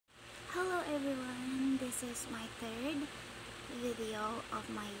this is my third video of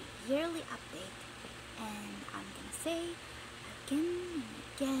my yearly update, and I'm gonna say again and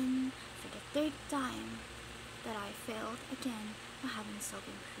again for the third time that I failed again for having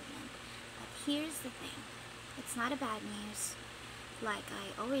self-improvement. But here's the thing, it's not a bad news like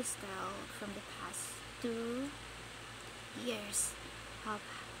I always tell from the past 2 years of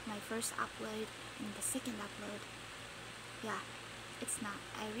my first upload and the second upload. Yeah, it's not.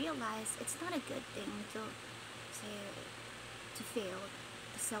 I realize it's not a good thing to say to fail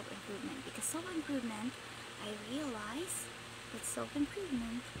the self-improvement, because self-improvement, I realize that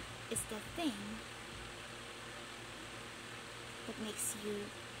self-improvement is the thing that makes you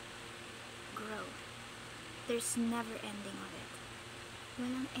grow. There's never ending of it.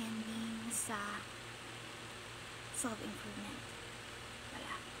 Walang ending sa self-improvement.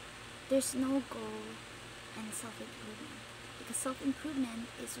 Wala. There's no goal in self-improvement, because self-improvement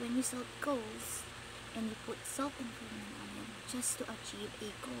is when you set goals and you put self-improvement on it just to achieve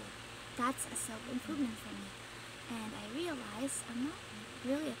a goal. That's a self-improvement for me, and I realize I'm not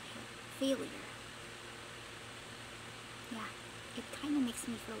really a failure. Yeah, it kind of makes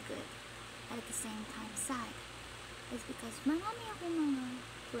me feel good, but at the same time sad. It's because marami akong mga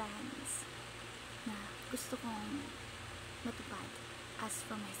plans na gusto kong matupad as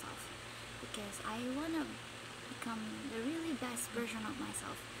for myself, because I wanna become the really best version of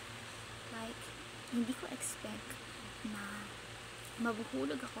myself. Like, hindi ko expect na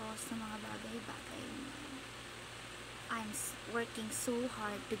mabuhulog ako sa mga bagay-bagay. I'm working so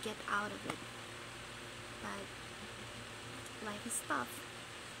hard to get out of it, but life is tough,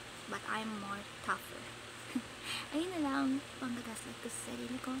 but I'm more tougher. Ayun na lang, panggagaslight ko sa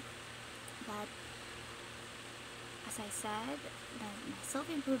sarili ko. But as I said, that my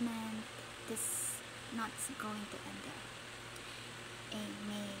self-improvement is not going to end there. And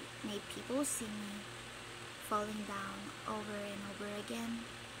may people see me falling down over and over again,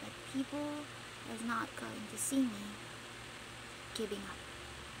 but people is not going to see me giving up.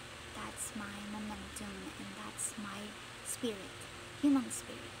 That's my momentum, and that's my spirit, human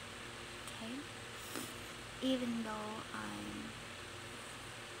spirit. Okay? Even though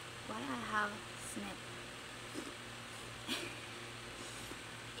why I have snip,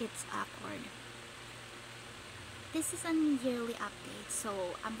 it's awkward. This is a yearly update,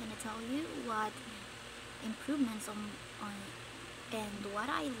 so I'm gonna tell you what improvements on and what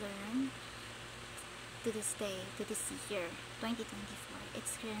I learned to this day, to this year, 2024.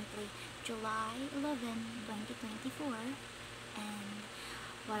 It's currently July 11, 2024, and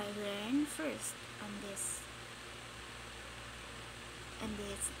what I learned first on this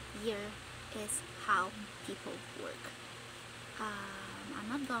year is how people work. I'm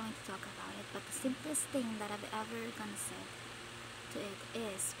not going to talk about it, but the simplest thing that I've ever gonna say to it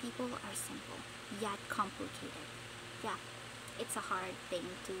is people are simple yet complicated. Yeah, it's a hard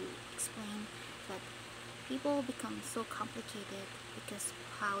thing to explain, but people become so complicated because of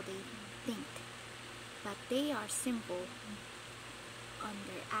how they think, but they are simple on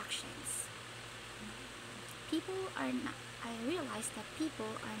their actions. People are not. I realize that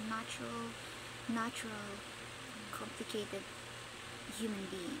people are natural, complicated human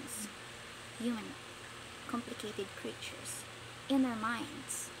beings, human, complicated creatures in their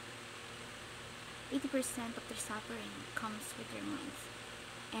minds. 80% of their suffering comes with their minds,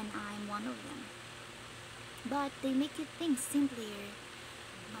 and I'm one of them. But they make it things simpler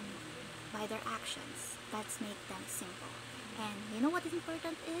by their actions. That's make them simple. And you know what is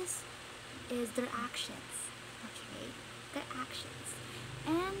important is their actions. Okay, their actions.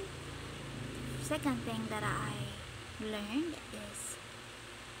 And second thing that I learned is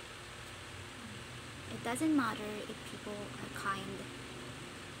it doesn't matter if people are kind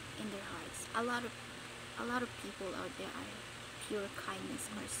in their hearts. A lot of people out there are pure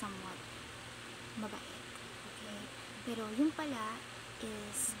kindness or somewhat mabait. Okay, pero yung pala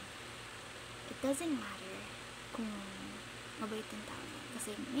is it doesn't matter kung mabait yung tao,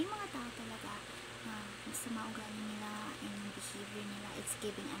 kasi may mga tao talaga na masama ugali nila and yung behavior nila, it's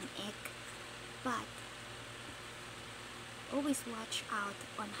giving an ick. But always watch out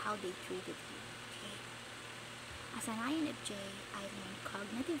on how they treated you. Okay, as an INFJ, I learned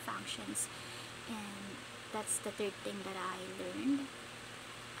cognitive functions, and that's the third thing that I learned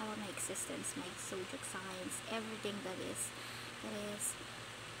about my existence, my zodiac signs, everything that is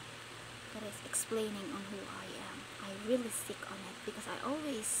explaining on who I am. I really stick on it because I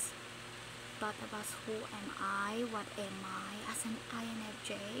always thought about who am I, what am I as an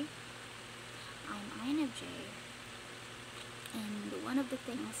INFJ. I'm INFJ, and one of the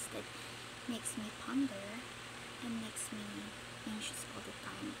things that makes me ponder and makes me anxious all the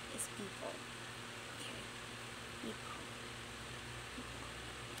time is people. Okay.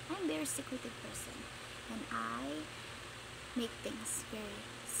 very secretive person, and I make things very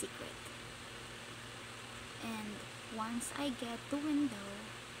secret. And once I get the window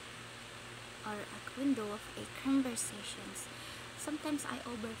or a window of a conversations, sometimes I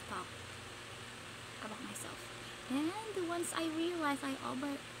overtalk about myself. And once I realize I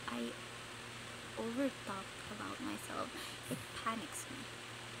overtalk about myself, it panics me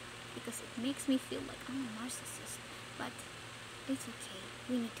because it makes me feel like I'm a narcissist. But it's okay.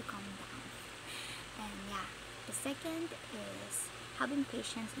 We need to calm down. And yeah, the second is having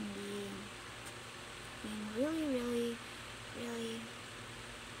patience and being really, really, really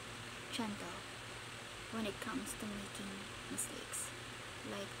gentle when it comes to making mistakes.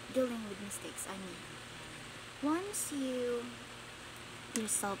 Like dealing with mistakes, I mean. Once you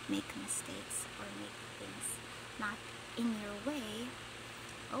yourself make mistakes or make things not in your way,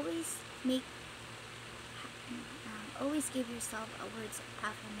 always make always give yourself a words of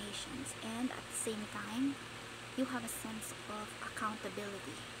affirmations, and at the same time you have a sense of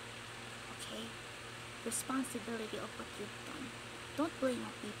accountability. Okay, responsibility of what you've done. Don't blame on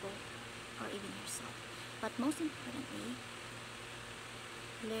people or even yourself, but most importantly,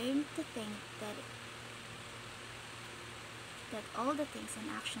 learn to think that all the things and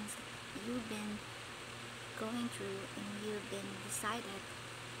actions that you've been going through and you've been decided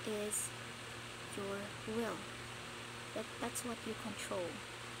is your will. That's what you control.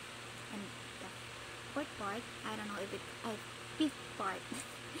 And the fourth part, I don't know if it fifth part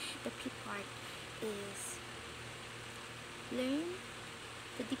the fifth part is learn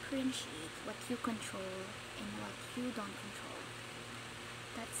to differentiate what you control and what you don't control.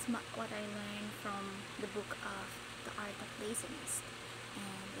 That's what I learned from the book of The Art of Laziness,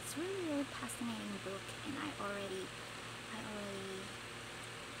 and it's really, really fascinating book, and I already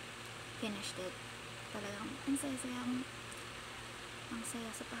finished it. Talagang ang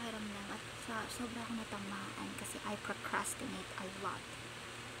saya sa pakiramdam at sobra akong natamaan kasi I procrastinate a lot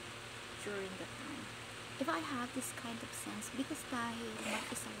during that time. If I have this kind of sense, because dahil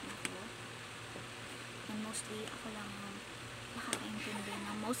mag-isa lang ako, and mostly ako lang nakakaintindi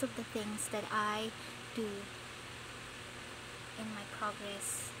na most of the things that I do in my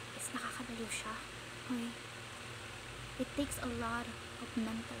progress is nakakabaliw siya. Okay? It takes a lot of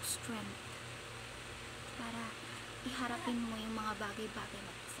mental strength para iharapin mo yung mga bagay-bagay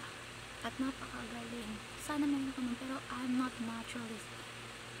na isa. At napakagaling. Sana meron ako nun, pero I'm not naturally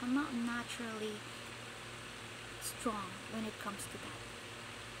strong when it comes to that.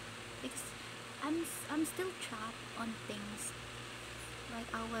 Because I'm still trapped on things like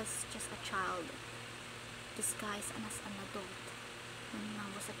I was just a child disguised as an adult when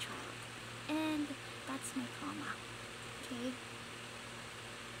I was a child. And that's my trauma. Okay?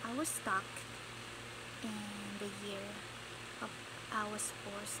 I was stuck in the year of I was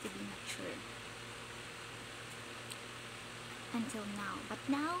forced to be mature until now. But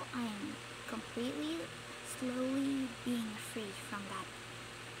now I'm completely, slowly being free from that.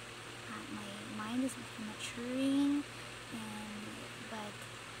 My mind is maturing, but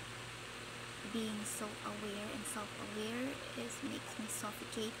being so aware and self-aware makes me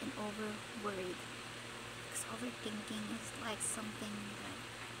suffocate and over worried. Because overthinking is like something that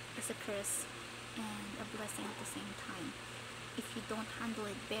is a curse and a blessing at the same time if you don't handle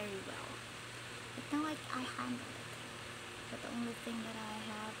it very well. But now I handle it. But the only thing that I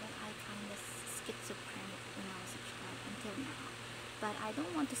have that I kind of schizophrenic when I was a child until now. But I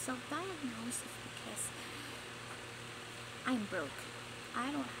don't want to self-diagnose because I'm broke.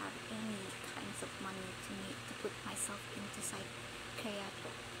 I don't have any kinds of money to put myself into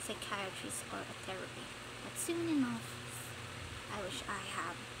psychiatrist or a therapy. But soon enough, I wish I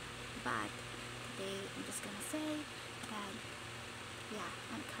have. But today, I'm just gonna say that, yeah,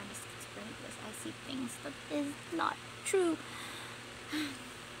 I'm kind of schizophrenic because I see things that is not true.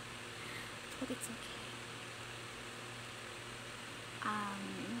 But it's okay.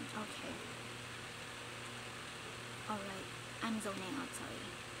 Okay. Alright, I'm zoning out, sorry.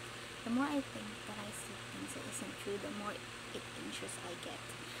 The more I think that I see things that isn't true, the more anxious I get.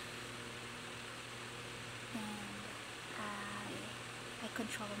 And I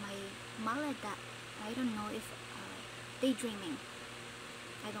control my malada. I don't know if daydreaming.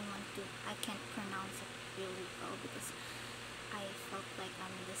 I can't pronounce it really well because I felt like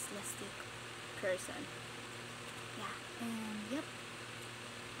I'm a dyslexic person. Yeah, and yep.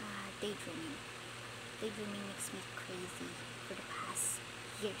 Daydreaming. Daydreaming makes me crazy for the past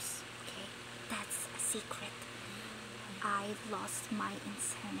years, okay? That's a secret. I lost my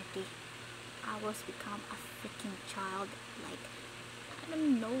insanity. I was become a freaking child. Like, I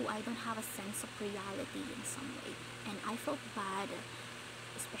don't know, I don't have a sense of reality in some way. And I felt bad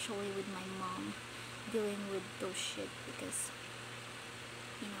especially with my mom, dealing with those shit, because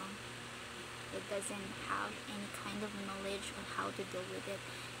you know it doesn't have any kind of knowledge on how to deal with it.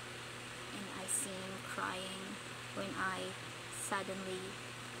 And I see him crying when I suddenly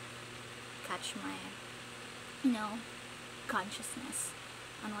catch my, consciousness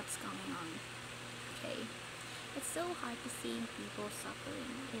on what's going on. Okay? It's so hard to see people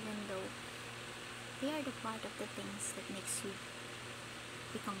suffering, even though they are the part of the things that makes you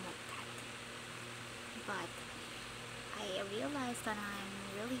become like that. But I realized that I'm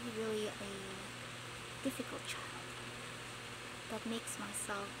really, really a difficult child. That makes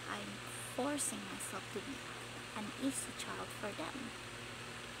I'm forcing myself to be an easy child for them.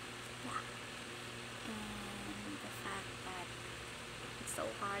 Yeah. And the fact that it's so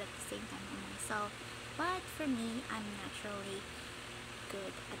hard at the same time on myself. But for me, I'm naturally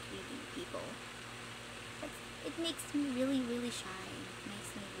good at reading people. But it makes me really, really shy. It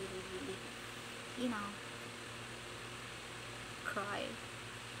makes me really, really, cry.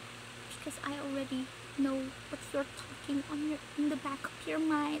 Because I already know what you're talking on in the back of your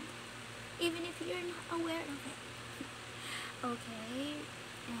mind, even if you're not aware of it. Okay,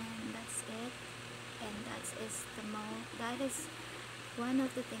 and that's it. And that is one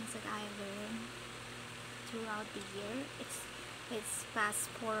of the things that I learned throughout the year. It's past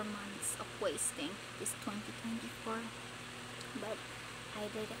 4 months of wasting this 2024, but I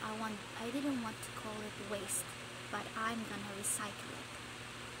didn't want to call it waste, but I'm gonna recycle it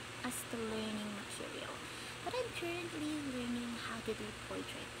as the learning material. But I'm currently learning how to do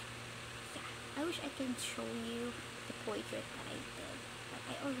portrait. Yeah, I wish I can show you the portrait that I did, but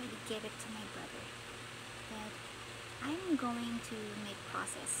I already gave it to my brother. But I'm going to make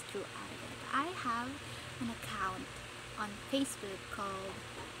process throughout of it. I have an account on Facebook called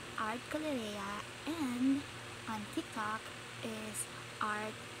Art Galeria, and on TikTok is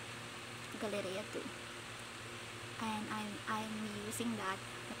Art Galeria 2. And I'm using that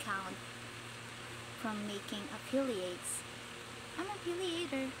account from making affiliates. I'm an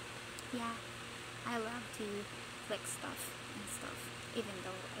affiliator. Yeah, I love to click stuff and stuff, even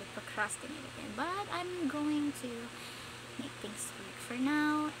though I procrastinate again. But I'm going to make things work for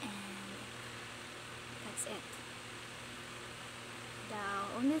now, and that's it.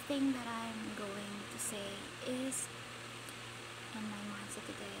 The only thing that I'm going to say is, in my mindset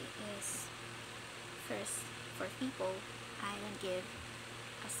today, is first, for people, I don't give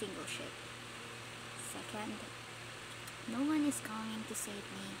a single shit. Second, no one is going to save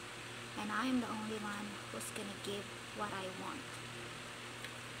me, and I am the only one who's gonna give what I want.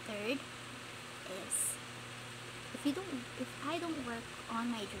 Third is, if I don't work on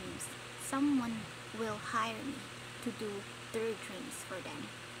my dreams, someone will hire me to do their dreams for them.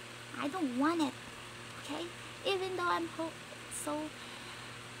 I don't want it, okay? Even though I'm so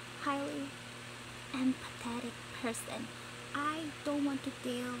highly empathetic person, I don't want to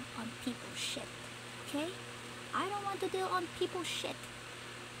deal on people's shit, okay? I don't want to deal on people's shit.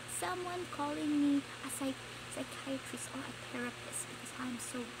 Someone calling me a psychiatrist or a therapist because I'm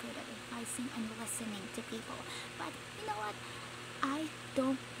so good at advising and listening to people. But you know what? I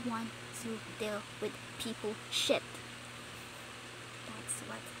don't want to deal with people's shit. That's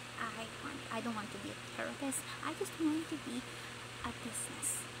what I want. I don't want to be a therapist. I just want to be a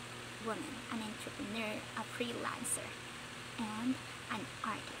business woman, an entrepreneur, a freelancer, and an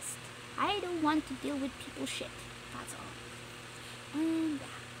artist. I don't want to deal with people's shit. That's all. And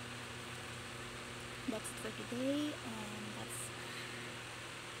yeah, that's it for today, and that's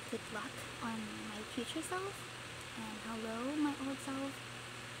good luck on my future self, and hello my old self.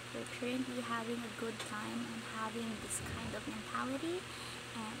 We're currently having a good time and having this kind of mentality,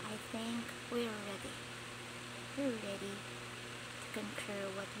 and I think we're ready. We're ready to conquer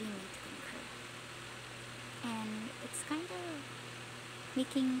what we need to conquer. And it's kind of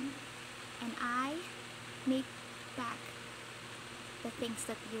making an eye make back the things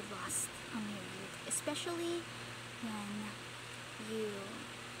that you lost on your youth, especially when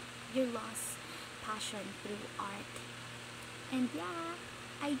you lost passion through art. And yeah,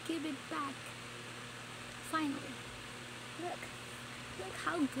 I give it back. Finally. Look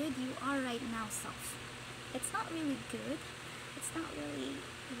how good you are right now, self. It's not really good. It's not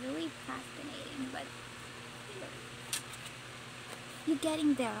really fascinating, but you're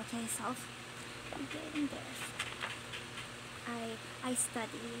getting there, okay, self? You're getting there.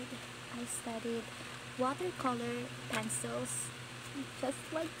 I studied watercolor pencils, just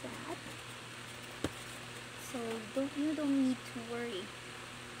like that. So you don't need to worry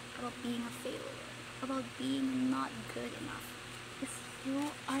about being a failure, about being not good enough, because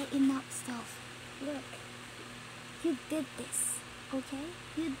you are enough, self. Look, you did this. Okay?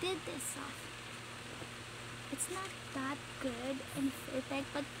 You did this stuff. It's not that good and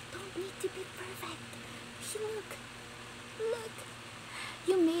perfect, but don't need to be perfect. Look, look.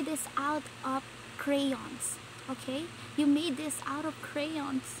 You made this out of crayons, okay? You made this out of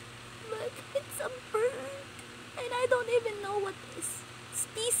crayons. Look, it's a bird. And I don't even know what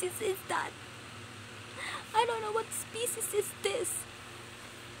species is that. I don't know what species is this.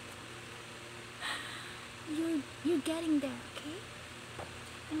 You're getting there, okay?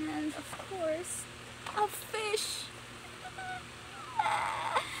 And of course, a fish.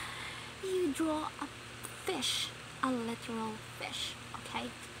 You draw a fish, a literal fish, okay?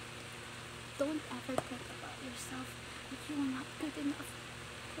 Don't ever think about yourself that you are not good enough,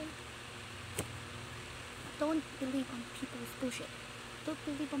 okay? Don't believe on people's bullshit. Don't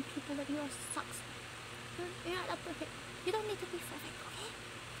believe on people that you are sucks. You're not perfect. You don't need to be perfect, okay?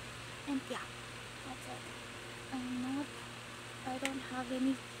 And yeah, that's it. I don't have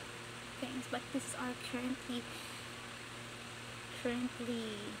any things, but this is our currently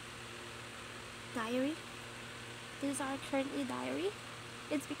diary. This is our currently diary.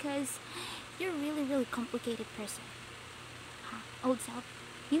 It's because you're a really complicated person. Old self,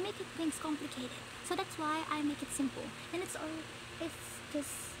 you make it things complicated. So that's why I make it simple. And it's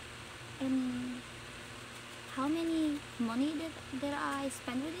just how many money did I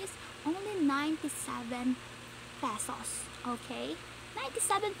spend with this? Only 97 pesos, okay?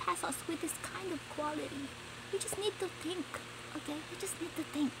 97 pesos with this kind of quality. You just need to think, okay? You just need to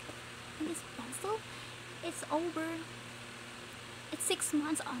think. And this pencil, it's 6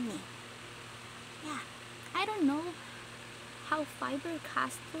 months on me. Yeah, I don't know how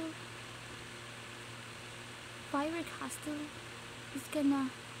Faber-Castell is gonna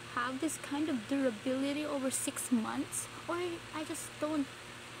have this kind of durability over 6 months, or I just don't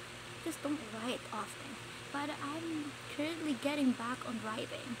write often. But I'm currently getting back on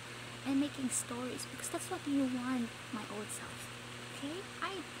writing and making stories because that's what you want, my old self. Okay?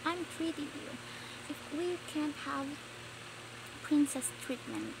 I'm treating you. If we can't have princess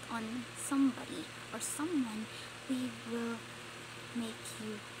treatment on somebody or someone, we will make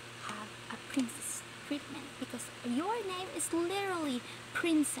you have a princess treatment because your name is literally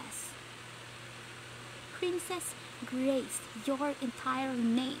Princess Grace, your entire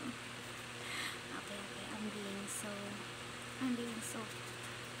name. Okay, I'm being so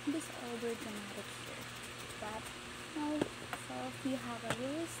this over dramatic here, but now so you have a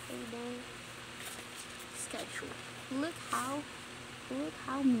really stable schedule. Look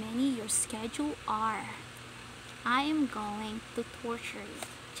how many your schedule are. I am going to torture you.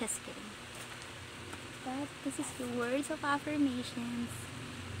 Just kidding. But this is the words of affirmations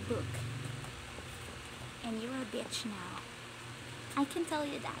book. And you're a bitch now. I can tell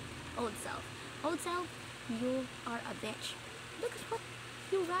you that, old self. Old self, you are a bitch. Look at what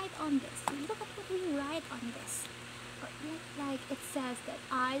you write on this. Look at what we write on this. Like it says that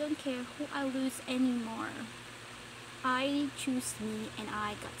I don't care who I lose anymore. I choose me and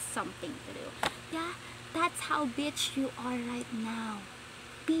I got something to do. Yeah, that's how bitch you are right now.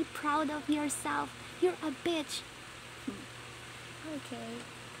 Be proud of yourself. You're a bitch. Okay,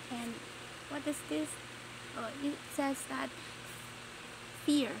 and what is this? Oh, it says that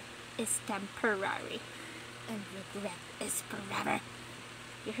fear is temporary and regret is forever.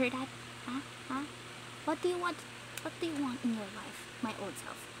 You heard that? Huh? What do you want? What do you want in your life, my old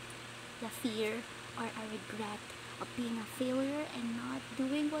self? The fear or a regret of being a failure and not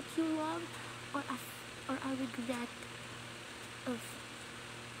doing what you love, or a regret of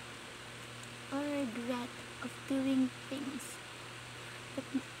doing things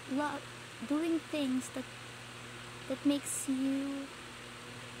that makes you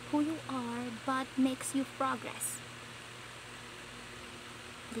who you are but makes you progress.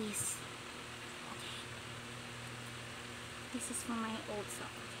 Please, okay, this is for my old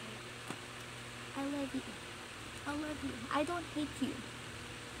self, okay? I love you. I don't hate you.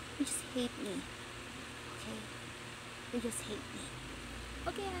 You just hate me. Okay? You just hate me.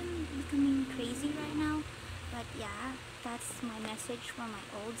 Okay, I'm becoming crazy right now. But yeah, that's my message for my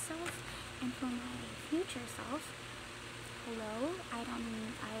old self and for my future self. Hello, I don't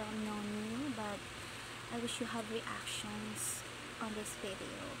know you, but I wish you had reactions on this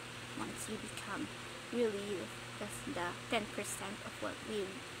video once you become really the 10% of what we're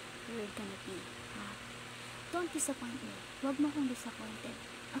gonna be. Don't disappoint me. Huwag mo akong disappointed.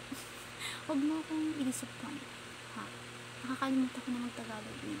 Huwag mo akong i-disappoint. Nakakalimutan ko na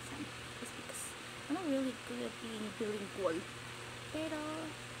mag-Tagalog minsan. Just because I'm not really good at being bilingual.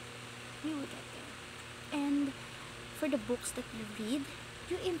 Pero, you will get there. And for the books that you read,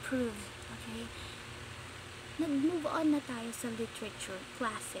 you improve. Okay? nag-move on na tayo sa literature,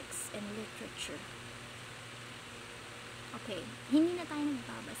 classics and literature. Okay, hindi na tayo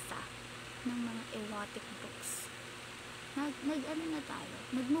nagbabasa ng mga erotic books. Nag-move on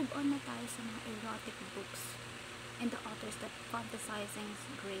na tayo sa mga erotic books and the authors that fantasizing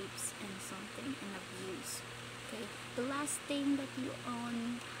rapes and something and abuse. Okay, the last thing that you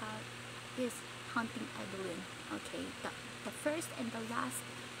own have is Hunting Evelyn. Okay, the first and the last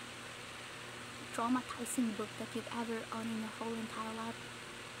traumatizing book that you've ever owned in your whole entire life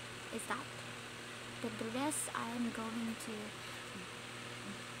is that. The rest I am going to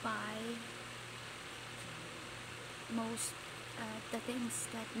buy most the things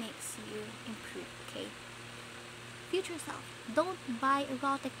that makes you improve. Okay, future self, don't buy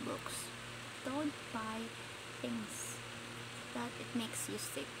erotic books, don't buy things that it makes you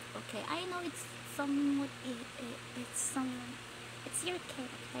sick. Okay, I know it's somewhat it's your kid.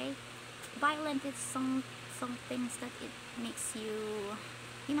 Okay, violent is some things that it makes you,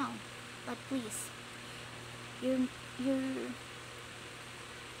 you know, but please, you're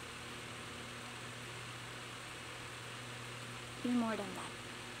more than that.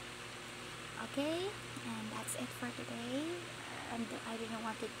 Okay, and that's it for today. And I didn't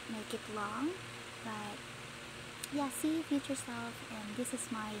want to make it long, but yeah, see you future self, and this is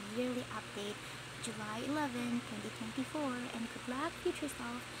my yearly update, July 11, 2024, and good luck future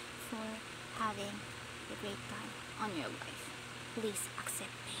self for having a great time on your life. Please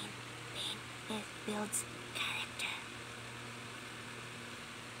accept pain. It builds character.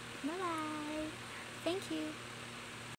 Bye bye. Thank you.